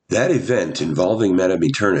That event involving Madame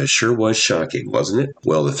Eterna sure was shocking, wasn't it?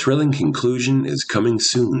 Well, the thrilling conclusion is coming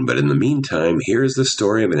soon, but in the meantime, here is the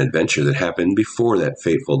story of an adventure that happened before that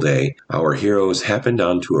fateful day. Our heroes happened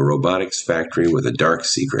onto a robotics factory with a dark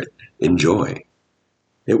secret. Enjoy.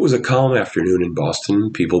 It was a calm afternoon in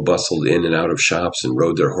Boston. People bustled in and out of shops and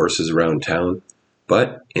rode their horses around town.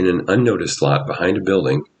 But in an unnoticed lot behind a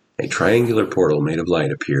building, a triangular portal made of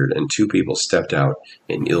light appeared, and two people stepped out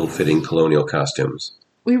in ill-fitting colonial costumes.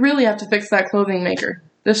 We really have to fix that clothing maker.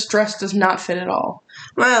 This dress does not fit at all.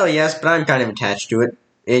 Well, yes, but I'm kind of attached to it.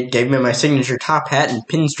 It gave me my signature top hat and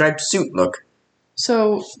pinstriped suit look.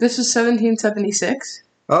 So, this is 1776?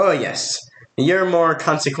 Oh, yes. A year more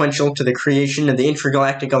consequential to the creation of the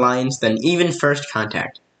Intergalactic Alliance than even First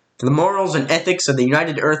Contact. For the morals and ethics of the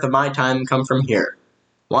United Earth of my time come from here.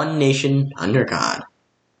 One nation under God.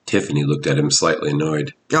 Tiffany looked at him slightly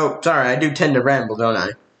annoyed. Oh, sorry, I do tend to ramble, don't I?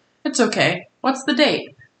 It's okay. What's the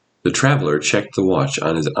date? The traveler checked the watch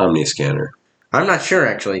on his Omni-scanner. I'm not sure,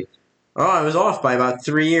 actually. Oh, I was off by about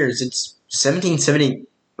 3 years. It's 1770...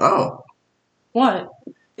 Oh. What?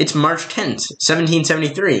 It's March 10th,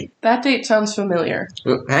 1773. That date sounds familiar.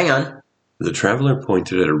 Oh, hang on. The traveler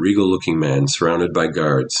pointed at a regal-looking man surrounded by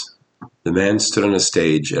guards. The man stood on a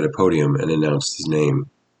stage at a podium and announced his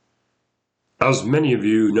name. As many of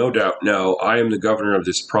you no doubt know, I am the governor of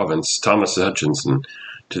this province, Thomas Hutchinson.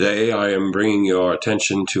 Today I am bringing your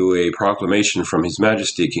attention to a proclamation from His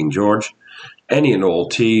Majesty King George. Any and all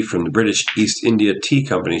tea from the British East India Tea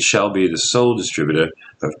Company shall be the sole distributor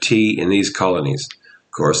of tea in these colonies.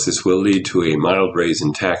 Of course, this will lead to a mild raise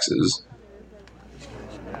in taxes.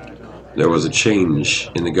 There was a change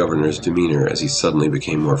in the governor's demeanor as he suddenly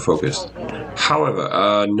became more focused.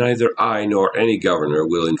 However, neither I nor any governor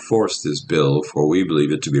will enforce this bill, for we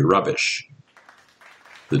believe it to be rubbish.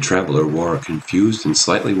 The traveler wore a confused and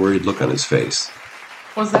slightly worried look on his face.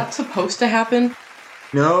 Was that supposed to happen?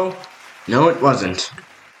 No, it wasn't.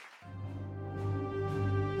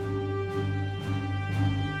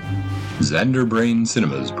 Xanderbrain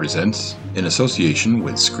Cinemas presents, in association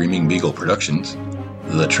with Screaming Beagle Productions,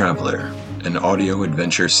 The Traveler, an audio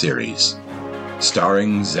adventure series.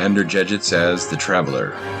 Starring Xander Jedgetts as The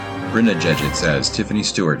Traveler, Brenna Jedgetts as Tiffany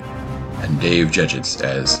Stewart, and Dave Jedgetts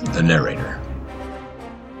as the narrator.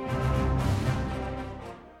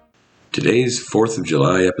 Today's 4th of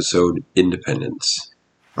July episode, Independence.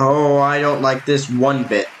 Oh, I don't like this one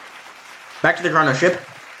bit. Back to the chrono ship.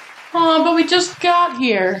 Aw, but we just got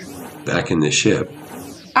here. Back in the ship.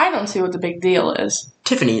 I don't see what the big deal is.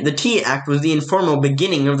 Tiffany, the Tea Act was the informal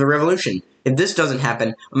beginning of the revolution. If this doesn't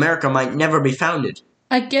happen, America might never be founded.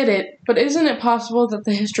 I get it, but isn't it possible that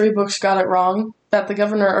the history books got it wrong? That the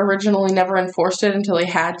governor originally never enforced it until he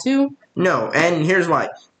had to? No, and here's why.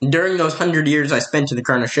 During those 100 years I spent in the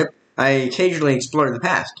chrono ship, I occasionally explored the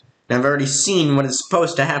past, and I've already seen what is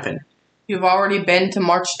supposed to happen. You've already been to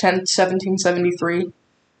March 10th, 1773?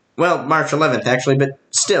 Well, March 11th, actually, but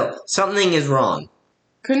still, something is wrong.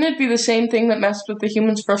 Couldn't it be the same thing that messed with the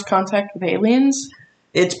humans' first contact with aliens?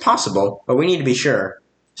 It's possible, but we need to be sure.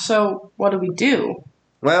 So, what do we do?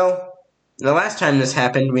 Well, the last time this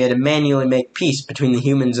happened, we had to manually make peace between the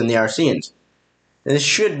humans and the Arceans. This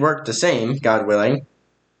should work the same, God willing.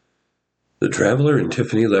 The traveler and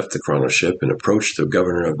Tiffany left the chrono ship and approached the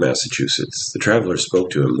governor of Massachusetts. The traveler spoke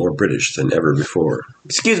to him more British than ever before.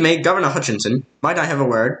 Excuse me, Governor Hutchinson, might I have a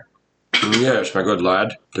word? Yes, my good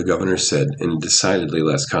lad, the governor said in a decidedly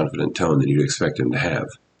less confident tone than you'd expect him to have.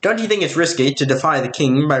 Don't you think it's risky to defy the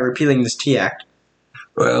king by repealing this Tea Act?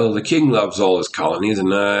 Well, the king loves all his colonies,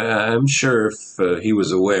 and I'm sure if he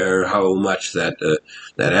was aware how much that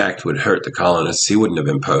act would hurt the colonists, he wouldn't have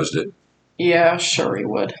imposed it. Yeah, sure he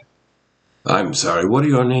would. I'm sorry, what are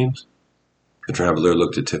your names? The traveler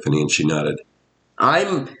looked at Tiffany and she nodded.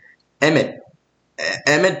 I'm Emmett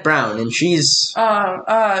Brown, and she's...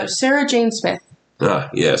 Sarah Jane Smith. Ah,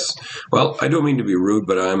 yes. Well, I don't mean to be rude,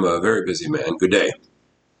 but I'm a very busy man. Good day.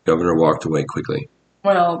 Governor walked away quickly.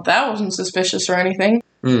 Well, that wasn't suspicious or anything.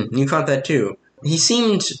 You caught that too. He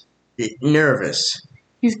seemed nervous.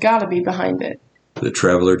 He's gotta be behind it. The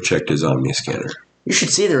traveler checked his Omni-scanner. You should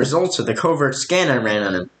see the results of the covert scan I ran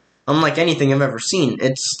on him. Unlike anything I've ever seen,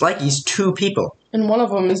 it's like he's two people. And one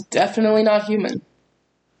of them is definitely not human.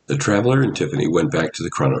 The traveler and Tiffany went back to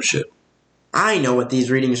the chrono ship. I know what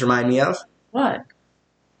these readings remind me of. What?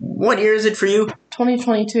 What year is it for you?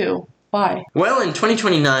 2022. Why? Well, in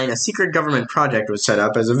 2029, a secret government project was set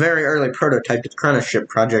up as a very early prototype to the chrono ship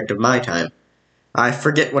project of my time. I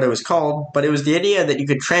forget what it was called, but it was the idea that you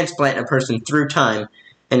could transplant a person through time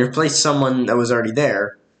and replace someone that was already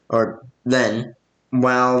there, or then,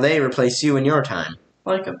 while they replace you in your time.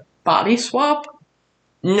 Like a body swap?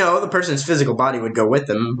 No, the person's physical body would go with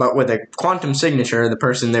them, but with a quantum signature of the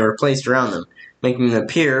person they were placed around them, making them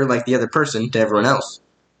appear like the other person to everyone else.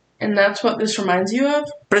 And that's what this reminds you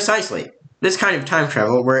of? Precisely. This kind of time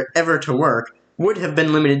travel, were it ever to work, would have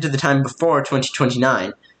been limited to the time before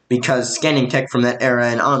 2029, because scanning tech from that era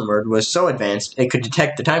and onward was so advanced it could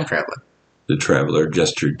detect the time traveler. The Traveler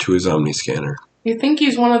gestured to his omniscanner. You think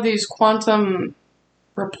he's one of these quantum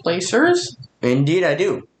replacers? Indeed I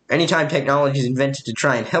do. Anytime technology is invented to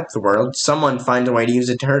try and help the world, someone finds a way to use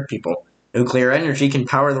it to hurt people. Nuclear energy can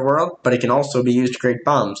power the world, but it can also be used to create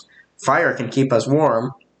bombs. Fire can keep us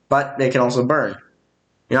warm, but it can also burn.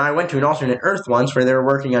 I went to an alternate Earth once where they were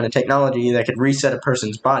working on a technology that could reset a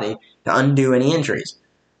person's body to undo any injuries.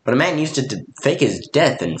 But a man used it to fake his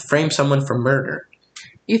death and frame someone for murder.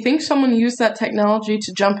 You think someone used that technology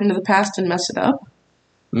to jump into the past and mess it up?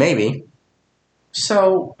 Maybe.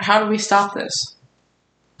 So, how do we stop this?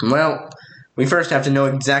 Well, we first have to know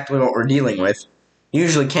exactly what we're dealing with. You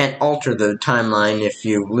usually can't alter the timeline if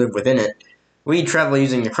you live within it. We travel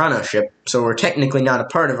using the chrono ship, so we're technically not a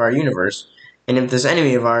part of our universe. And if this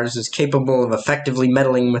enemy of ours is capable of effectively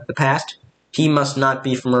meddling with the past, he must not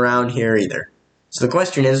be from around here either. So the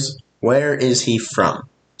question is, where is he from?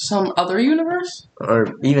 Some other universe?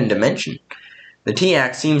 Or even dimension. The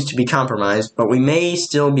T-Act seems to be compromised, but we may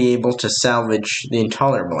still be able to salvage the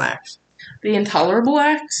intolerable acts. The intolerable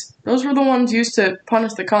acts? Those were the ones used to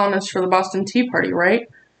punish the colonists for the Boston Tea Party, right?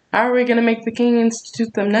 How are we going to make the king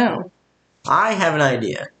institute them now? I have an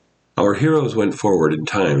idea. Our heroes went forward in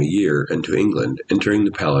time a year and to England, entering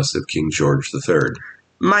the palace of King George III.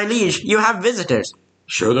 My liege, you have visitors.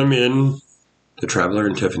 Show them in. The Traveler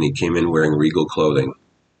and Tiffany came in wearing regal clothing.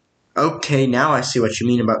 Okay, now I see what you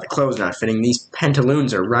mean about the clothes not fitting. These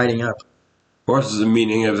pantaloons are riding up. What is the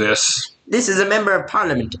meaning of this? This is a member of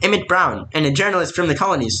Parliament, Emmett Brown, and a journalist from the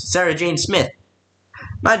colonies, Sarah Jane Smith.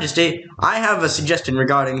 Majesty, I have a suggestion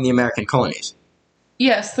regarding the American colonies.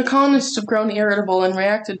 Yes, the colonists have grown irritable and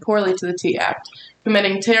reacted poorly to the Tea Act,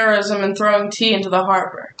 committing terrorism and throwing tea into the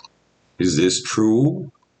harbor. Is this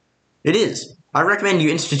true? It is. I recommend you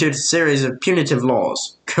institute a series of punitive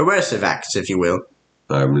laws, coercive acts, if you will.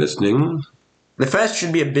 I'm listening. The first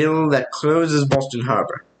should be a bill that closes Boston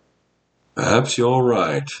Harbor. Perhaps you're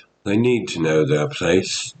right. They need to know their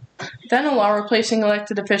place. Then allow replacing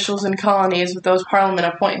elected officials in colonies with those Parliament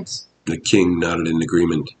appoints. The king nodded in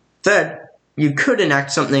agreement. Third, you could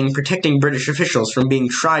enact something protecting British officials from being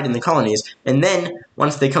tried in the colonies, and then,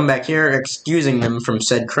 once they come back here, excusing them from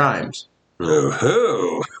said crimes.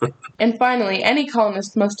 Oh-ho! And finally, any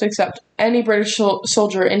colonist must accept any British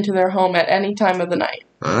soldier into their home at any time of the night.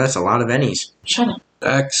 That's a lot of any's. Shut up.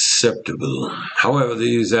 Acceptable. However,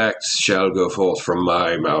 these acts shall go forth from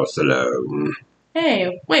my mouth alone.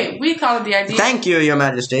 Hey, wait, we thought of the idea. Thank you, Your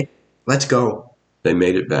Majesty. Let's go. They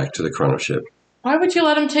made it back to the chrono ship. Why would you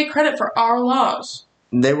let him take credit for our laws?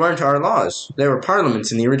 They weren't our laws. They were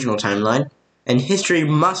Parliament's in the original timeline, and history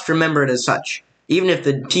must remember it as such, even if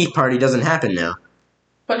the Tea Party doesn't happen now.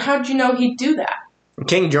 But how'd you know he'd do that?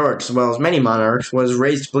 King George, as well as many monarchs, was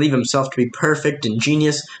raised to believe himself to be perfect and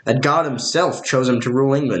genius, that God himself chose him to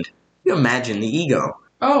rule England. You imagine the ego.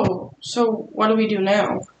 Oh, so what do we do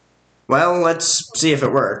now? Well, let's see if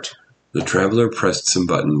it worked. The Traveler pressed some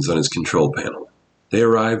buttons on his control panel. They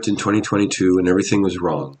arrived in 2022 and everything was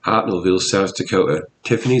wrong. Hartnellville, South Dakota,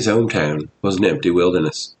 Tiffany's hometown, was an empty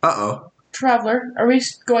wilderness. Uh-oh. Traveler, are we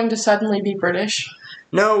going to suddenly be British?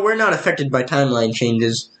 No, we're not affected by timeline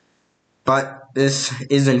changes. But this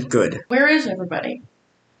isn't good. Where is everybody?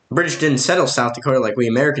 The British didn't settle South Dakota like we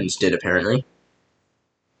Americans did, apparently.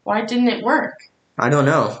 Why didn't it work? I don't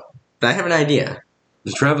know, but I have an idea.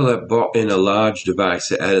 The Traveler brought in a large device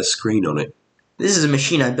that had a screen on it. This is a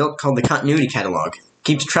machine I built called the Continuity Catalog. It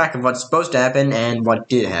keeps track of what's supposed to happen and what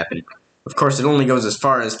did happen. Of course, it only goes as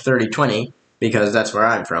far as 3020, because that's where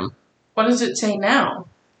I'm from. What does it say now?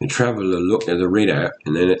 The Traveler looked at the readout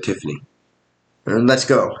and then at Tiffany. Let's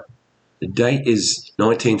go. The date is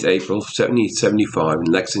 19th April 1775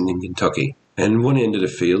 in Lexington, Kentucky, and one end of the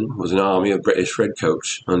field was an army of British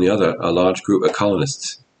redcoats, on the other a large group of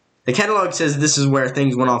colonists. The catalog says this is where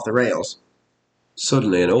things went off the rails.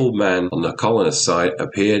 Suddenly an old man on the colonist side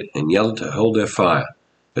appeared and yelled to hold their fire.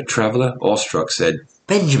 The Traveler, awestruck, said,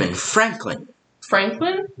 Benjamin Franklin!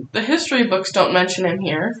 Franklin? The history books don't mention him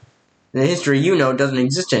here. The history you know doesn't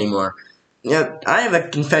exist anymore. I have a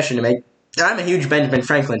confession to make. I'm a huge Benjamin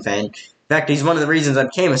Franklin fan. In fact, he's one of the reasons I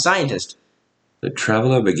became a scientist. The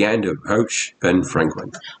Traveler began to approach Ben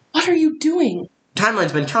Franklin. What are you doing?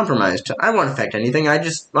 Timeline's been compromised. I won't affect anything. I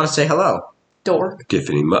just want to say hello. Dork.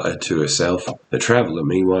 Tiffany muttered to herself. The Traveler,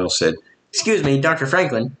 meanwhile, said, Excuse me, Dr.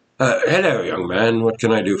 Franklin. Hello, young man. What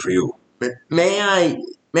can I do for you? May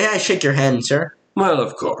I shake your hand, sir? Well,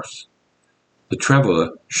 of course. The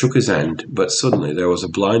traveller shook his hand, but suddenly there was a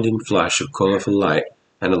blinding flash of colourful light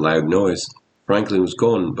and a loud noise. Franklin was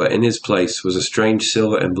gone, but in his place was a strange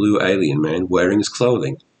silver and blue alien man wearing his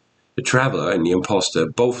clothing. The traveller and the impostor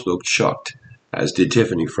both looked shocked, as did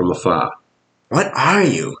Tiffany from afar. What are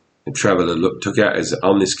you? The traveller took out his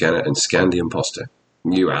omniscanner and scanned the impostor.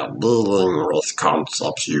 You are dealing with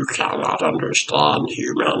concepts you cannot understand,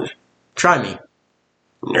 human. Try me.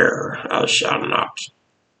 No, I shall not.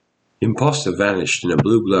 The impostor vanished in a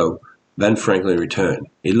blue glow. Ben Franklin returned.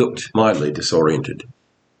 He looked mildly disoriented.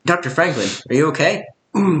 Dr. Franklin, are you okay?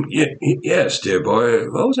 Yes, dear boy.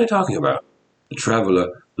 What was I talking about? The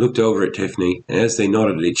traveller looked over at Tiffany, and as they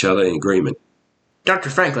nodded at each other in agreement. Dr.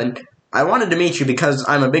 Franklin, I wanted to meet you because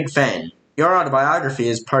I'm a big fan. Your autobiography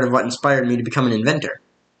is part of what inspired me to become an inventor.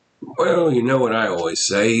 Well, you know what I always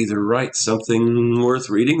say, either write something worth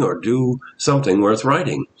reading or do something worth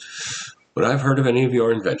writing. But I've heard of any of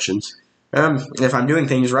your inventions. If I'm doing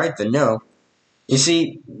things right, then no. You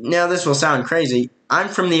see, now this will sound crazy. I'm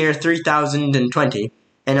from the year 3020,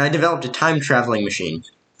 and I developed a time-traveling machine.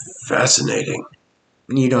 Fascinating.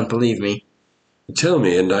 You don't believe me. Tell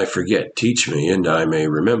me and I forget, teach me and I may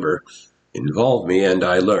remember, involve me and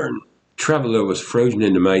I learn. Traveller was frozen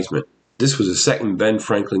in amazement. This was the second Ben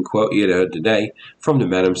Franklin quote he had heard today from the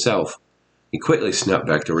man himself. He quickly snapped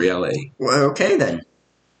back to reality. Well, okay then.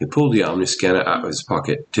 He pulled the omniscanner out of his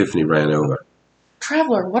pocket. Tiffany ran over.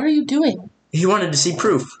 Traveler, what are you doing? He wanted to see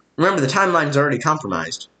proof. Remember, the timeline's already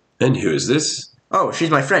compromised. And who is this? Oh,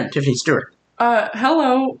 she's my friend, Tiffany Stewart.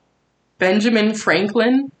 Hello, Benjamin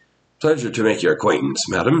Franklin? Pleasure to make your acquaintance,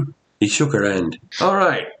 madam. He shook her hand. All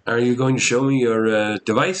right, are you going to show me your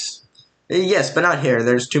device? Yes, but not here.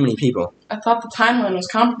 There's too many people. I thought the timeline was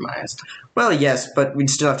compromised. Well, yes, but we'd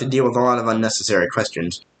still have to deal with a lot of unnecessary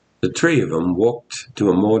questions. The three of them walked to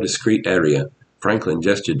a more discreet area. Franklin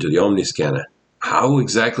gestured to the omniscanner. How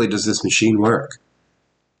exactly does this machine work?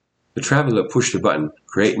 The traveller pushed a button,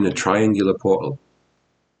 creating a triangular portal.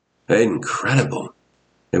 Incredible.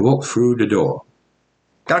 They walked through the door.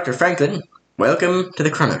 Dr. Franklin, welcome to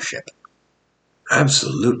the Chronoship.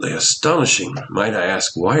 Absolutely astonishing. Might I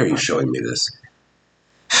ask, why are you showing me this?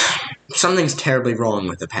 Something's terribly wrong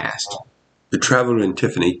with the past. The Traveler and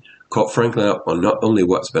Tiffany caught Franklin up on not only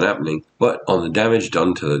what's been happening, but on the damage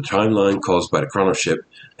done to the timeline caused by the Chronoship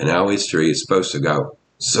and how history is supposed to go.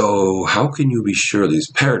 So, how can you be sure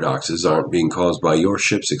these paradoxes aren't being caused by your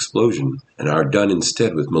ship's explosion and are done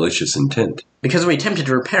instead with malicious intent? Because we attempted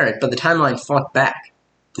to repair it, but the timeline fought back.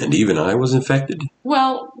 And even I was infected?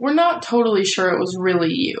 Well, we're not totally sure it was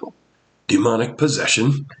really you. Demonic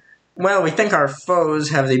possession? Well, we think our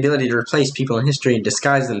foes have the ability to replace people in history and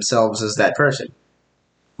disguise themselves as that person.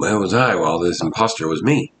 Where was I while this imposter was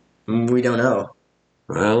me? We don't know.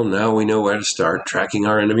 Well, now we know where to start tracking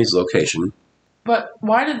our enemy's location. But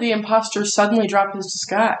why did the imposter suddenly drop his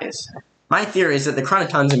disguise? My theory is that the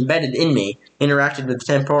chronotons embedded in me interacted with the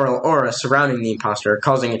temporal aura surrounding the imposter,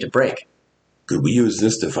 causing it to break. Could we use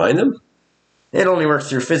this to find him? It only works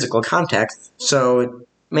through physical contact, so it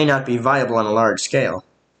may not be viable on a large scale.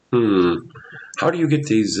 How do you get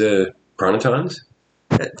these, chronotons?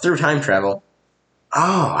 Through time travel.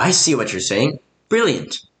 Oh, I see what you're saying.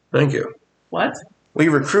 Brilliant. Thank you. What? We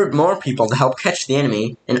recruit more people to help catch the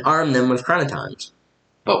enemy and arm them with chronotons.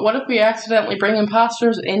 But what if we accidentally bring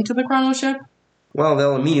imposters into the Chronoship? Well,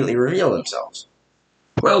 they'll immediately reveal themselves.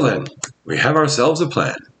 Well then, we have ourselves a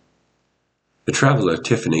plan. The Traveller,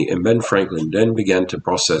 Tiffany, and Ben Franklin then began the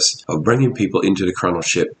process of bringing people into the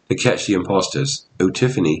Chronoship to catch the imposters, who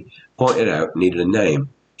Tiffany pointed out needed a name.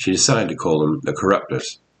 She decided to call them the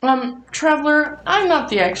Corruptors. Traveler, I'm not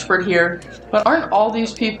the expert here, but aren't all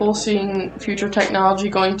these people seeing future technology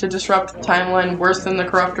going to disrupt the timeline worse than the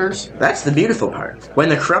Corruptors? That's the beautiful part. When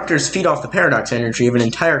the Corruptors feed off the paradox energy of an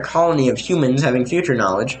entire colony of humans having future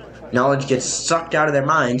knowledge gets sucked out of their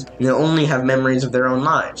minds, and they'll only have memories of their own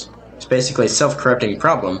lives. It's basically a self-corrupting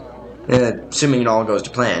problem, assuming it all goes to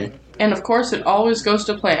plan. And of course it always goes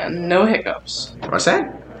to plan, no hiccups. What's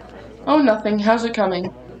that? Oh, nothing. How's it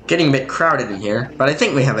coming? Getting a bit crowded in here, but I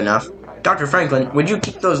think we have enough. Dr. Franklin, would you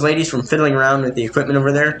keep those ladies from fiddling around with the equipment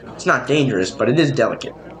over there? It's not dangerous, but it is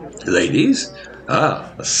delicate. Ladies?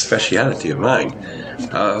 Ah, a speciality of mine.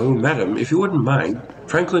 Oh, madam, if you wouldn't mind.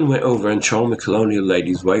 Franklin went over and charmed the colonial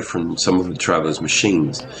ladies away from some of the Traveller's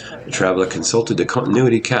machines. The Traveller consulted the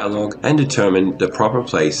continuity catalogue and determined the proper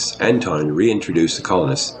place and time to reintroduce the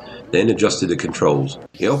colonists, then adjusted the controls.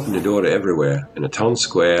 He opened the door to everywhere in a town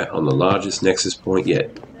square on the largest nexus point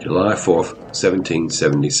yet, July 4th,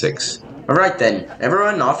 1776. Alright then,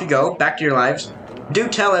 everyone, off you go, back to your lives. Do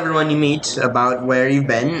tell everyone you meet about where you've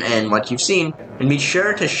been and what you've seen, and be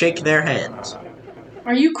sure to shake their hands.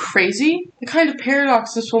 Are you crazy? The kind of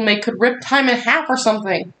paradox this will make could rip time in half or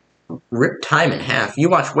something. Rip time in half? You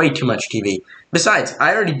watch way too much TV. Besides,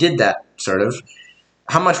 I already did that, sort of.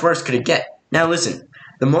 How much worse could it get? Now listen,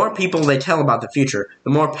 the more people they tell about the future,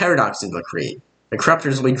 the more paradoxes they'll create. The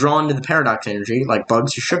corruptors will be drawn to the paradox energy like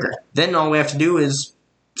bugs to sugar. Then all we have to do is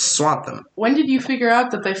swap them. When did you figure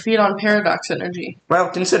out that they feed on paradox energy? Well,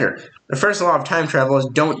 consider. The first law of time travel is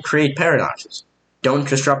don't create paradoxes. Don't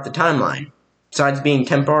disrupt the timeline. Besides being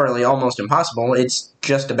temporally almost impossible, it's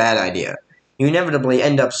just a bad idea. You inevitably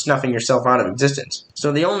end up snuffing yourself out of existence.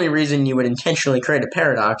 So the only reason you would intentionally create a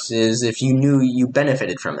paradox is if you knew you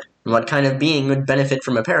benefited from it. And what kind of being would benefit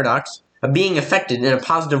from a paradox? A being affected in a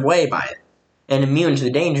positive way by it, and immune to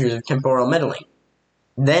the dangers of temporal meddling.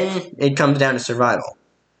 Then it comes down to survival.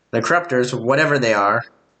 The corruptors, whatever they are,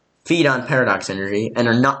 feed on paradox energy and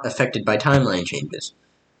are not affected by timeline changes.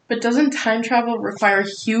 But doesn't time travel require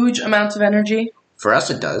huge amounts of energy? For us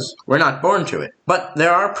it does. We're not born to it. But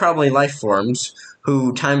there are probably life forms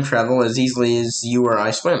who time travel as easily as you or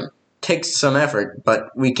I swim. Takes some effort, but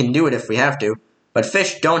we can do it if we have to. But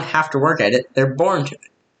fish don't have to work at it, they're born to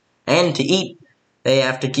it. And to eat, they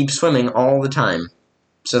have to keep swimming all the time.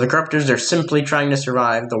 So the corruptors are simply trying to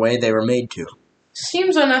survive the way they were made to.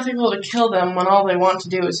 Seems unethical to kill them when all they want to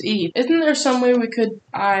do is eat. Isn't there some way we could,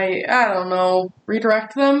 I don't know,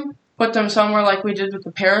 redirect them? Put them somewhere like we did with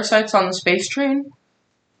the parasites on the space train?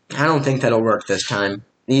 I don't think that'll work this time.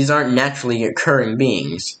 These aren't naturally occurring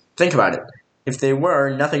beings. Think about it. If they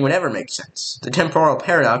were, nothing would ever make sense. The temporal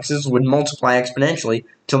paradoxes would multiply exponentially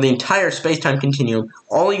till the entire space-time continuum,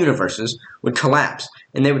 all universes, would collapse,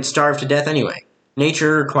 and they would starve to death anyway.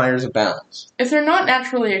 Nature requires a balance. If they're not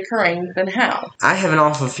naturally occurring, then how? I have an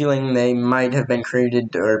awful feeling they might have been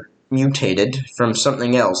created or mutated from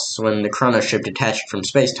something else when the chronoship detached from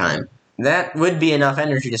space-time. That would be enough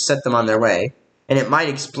energy to set them on their way, and it might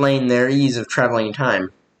explain their ease of traveling in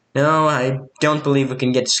time. No, I don't believe we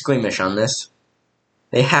can get squeamish on this.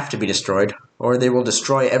 They have to be destroyed, or they will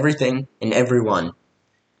destroy everything and everyone.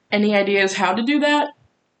 Any ideas how to do that?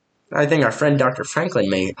 I think our friend Dr. Franklin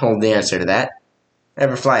may hold the answer to that.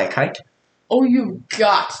 Ever fly a kite? Oh, you've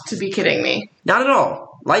got to be kidding me. Not at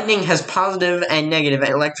all. Lightning has positive and negative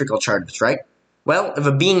electrical charges, right? Well, if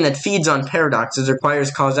a being that feeds on paradoxes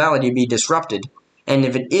requires causality to be disrupted, and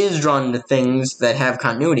if it is drawn into things that have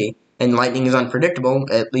continuity, and lightning is unpredictable,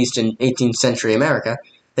 at least in 18th century America,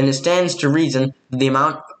 then it stands to reason that the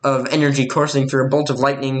amount of energy coursing through a bolt of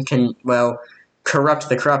lightning can, corrupt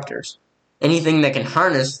the corruptors. Anything that can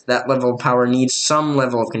harness that level of power needs some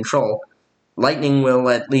level of control. Lightning will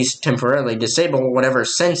at least temporarily disable whatever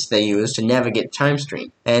sense they use to navigate the time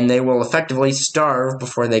stream, and they will effectively starve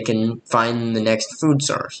before they can find the next food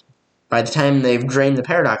source. By the time they've drained the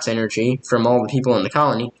paradox energy from all the people in the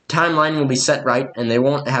colony, the timeline will be set right, and they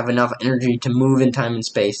won't have enough energy to move in time and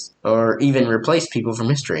space, or even replace people from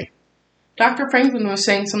history. Dr. Franklin was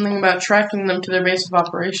saying something about tracking them to their base of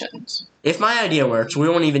operations. If my idea works, we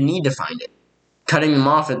won't even need to find it. Cutting them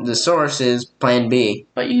off at the source is Plan B.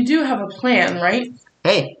 But you do have a plan, right?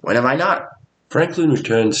 Hey, when have I not? Franklin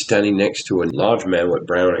returned, standing next to a large man with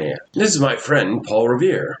brown hair. This is my friend, Paul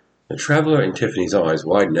Revere. The Traveler and Tiffany's eyes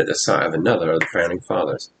widened at the sight of another of the founding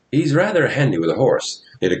fathers. He's rather handy with a horse.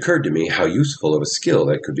 It occurred to me how useful of a skill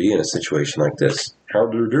that could be in a situation like this. How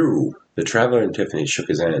do you do? The Traveler and Tiffany shook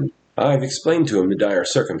his hand. I've explained to him the dire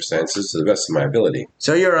circumstances to the best of my ability.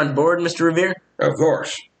 So you're on board, Mr. Revere? Of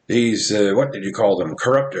course. These, what did you call them,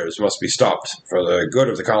 corruptors must be stopped for the good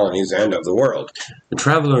of the colonies and of the world. The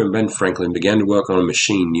Traveler and Ben Franklin began to work on a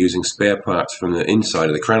machine using spare parts from the inside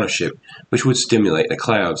of the chronoship, which would stimulate the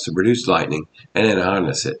clouds to produce lightning and then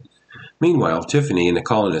harness it. Meanwhile, Tiffany and the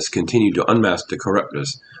colonists continued to unmask the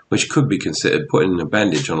corruptors, which could be considered putting a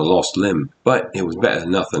bandage on a lost limb, but it was better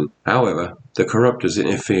than nothing. However, the corruptors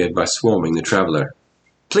interfered by swarming the Traveler.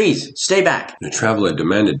 Please, stay back. The Traveler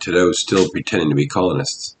demanded to those still pretending to be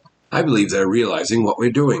colonists. I believe they're realizing what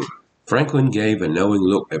we're doing. Franklin gave a knowing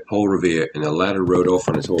look at Paul Revere, and the latter rode off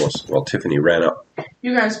on his horse, while Tiffany ran up.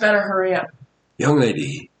 You guys better hurry up. Young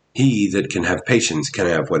lady, he that can have patience can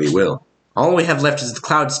have what he will. All we have left is the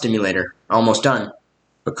cloud stimulator. Almost done.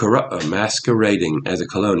 A corrupter masquerading as a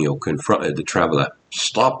colonial confronted the Traveler.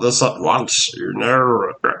 Stop this at once. You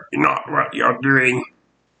know not what you're doing.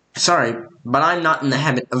 Sorry, but I'm not in the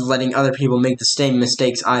habit of letting other people make the same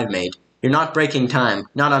mistakes I've made. You're not breaking time.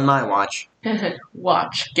 Not on my watch.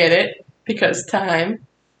 Watch, get it? Because time.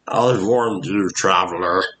 I've warned you,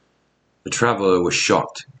 Traveler. The Traveler was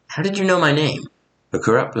shocked. How did you know my name? The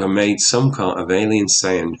corruptor made some kind of alien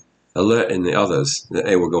sound, alerting the others that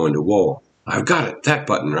they were going to war. I've got it, that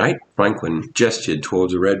button, right? Franklin gestured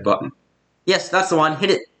towards a red button. Yes, that's the one.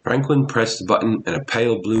 Hit it. Franklin pressed the button and a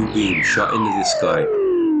pale blue beam shot into the sky,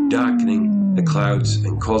 darkening the clouds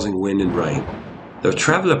and causing wind and rain. The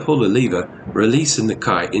Traveler pulled a lever, releasing the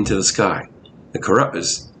kite into the sky. The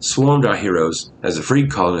corruptors swarmed our heroes as the freed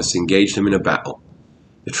colonists engaged them in a battle.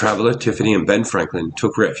 The Traveler, Tiffany, and Ben Franklin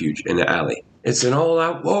took refuge in the alley. It's an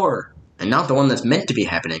all-out war. And not the one that's meant to be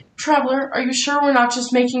happening. Traveler, are you sure we're not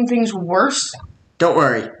just making things worse? Don't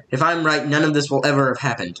worry. If I'm right, none of this will ever have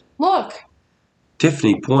happened. Look.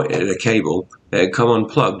 Tiffany pointed at a cable that had come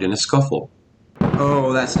unplugged in a scuffle.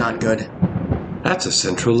 Oh, that's not good. That's a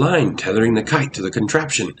central line tethering the kite to the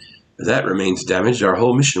contraption. If that remains damaged, our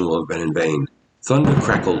whole mission will have been in vain. Thunder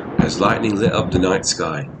crackled as lightning lit up the night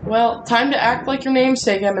sky. Well, time to act like your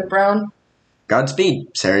namesake, Emmett Brown.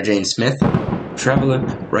 Godspeed, Sarah Jane Smith. Traveler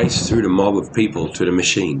raced through the mob of people to the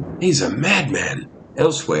machine. He's a madman.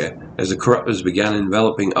 Elsewhere, as the corruptors began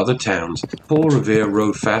enveloping other towns, Paul Revere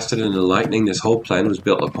rode faster than the lightning this whole plan was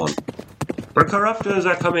built upon. The corruptors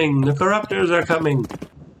are coming! The corruptors are coming!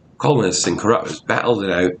 Colonists and corruptors battled it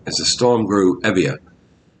out as the storm grew heavier.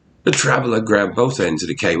 The Traveler grabbed both ends of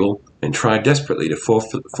the cable and tried desperately to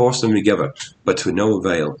force them together, but to no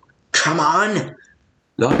avail. Come on!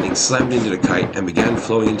 Lightning slammed into the kite and began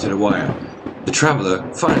flowing into the wire. The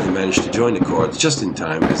Traveler finally managed to join the cords just in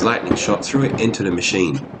time as lightning shot through it into the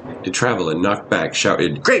machine. The Traveler, knocked back,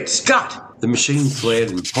 shouted, Great Scott! The machine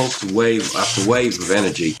flared and pulsed wave after wave of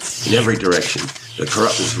energy in every direction. The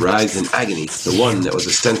corruptors writhed in agony. The one that was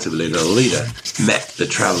ostensibly the leader met the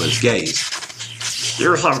Traveler's gaze.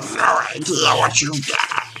 You have no idea what you've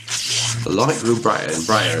done. The light grew brighter and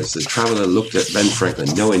brighter as the Traveler looked at Ben Franklin,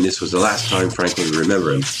 knowing this was the last time Franklin would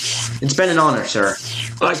remember him. It's been an honor, sir.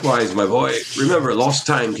 Likewise, my boy. Remember, lost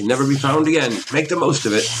time can never be found again. Make the most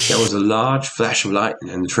of it. There was a large flash of light,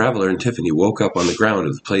 and the Traveler and Tiffany woke up on the ground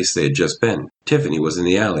of the place they had just been. Tiffany was in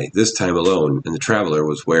the alley, this time alone, and the Traveler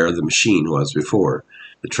was where the machine was before.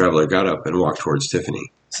 The Traveler got up and walked towards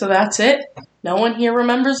Tiffany. So that's it? No one here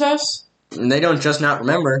remembers us? They don't just not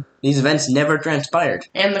remember. These events never transpired.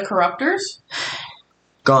 And the corruptors?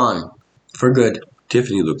 Gone. For good.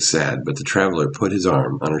 Tiffany looked sad, but the Traveler put his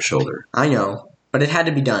arm on her shoulder. I know, but it had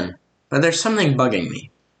to be done. But there's something bugging me.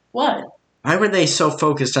 What? Why were they so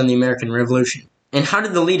focused on the American Revolution? And how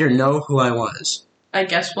did the leader know who I was? I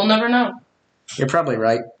guess we'll never know. You're probably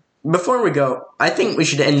right. Before we go, I think we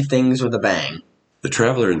should end things with a bang. The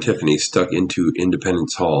Traveler and Tiffany stuck into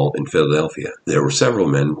Independence Hall in Philadelphia. There were several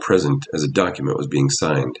men present as a document was being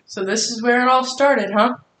signed. So this is where it all started,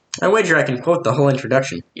 huh? I wager I can quote the whole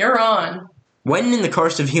introduction. You're on. When in the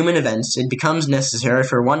course of human events it becomes necessary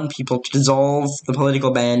for one people to dissolve the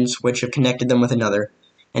political bands which have connected them with another,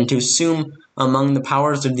 and to assume among the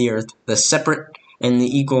powers of the earth the separate and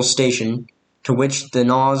the equal station to which the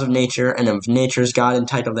laws of nature and of nature's God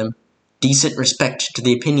entitle them, decent respect to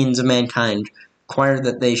the opinions of mankind require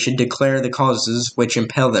that they should declare the causes which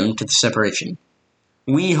impel them to the separation.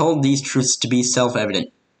 We hold these truths to be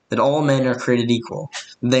self-evident, that all men are created equal,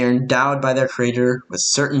 that they are endowed by their Creator with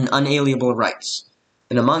certain unalienable rights,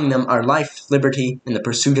 and among them are life, liberty, and the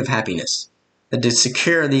pursuit of happiness, that to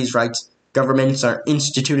secure these rights, governments are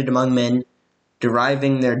instituted among men,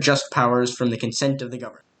 deriving their just powers from the consent of the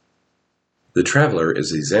governed. The Traveler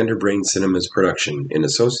is a Xander Brain Cinemas production in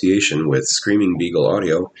association with Screaming Beagle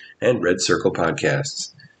Audio and Red Circle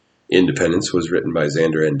Podcasts. Independence was written by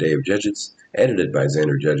Xander and Dave Jedgetts, edited by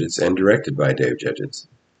Xander Jedgetts, and directed by Dave Jedgetts.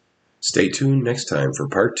 Stay tuned next time for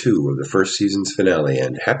part 2 of the first season's finale,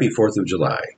 and happy 4th of July.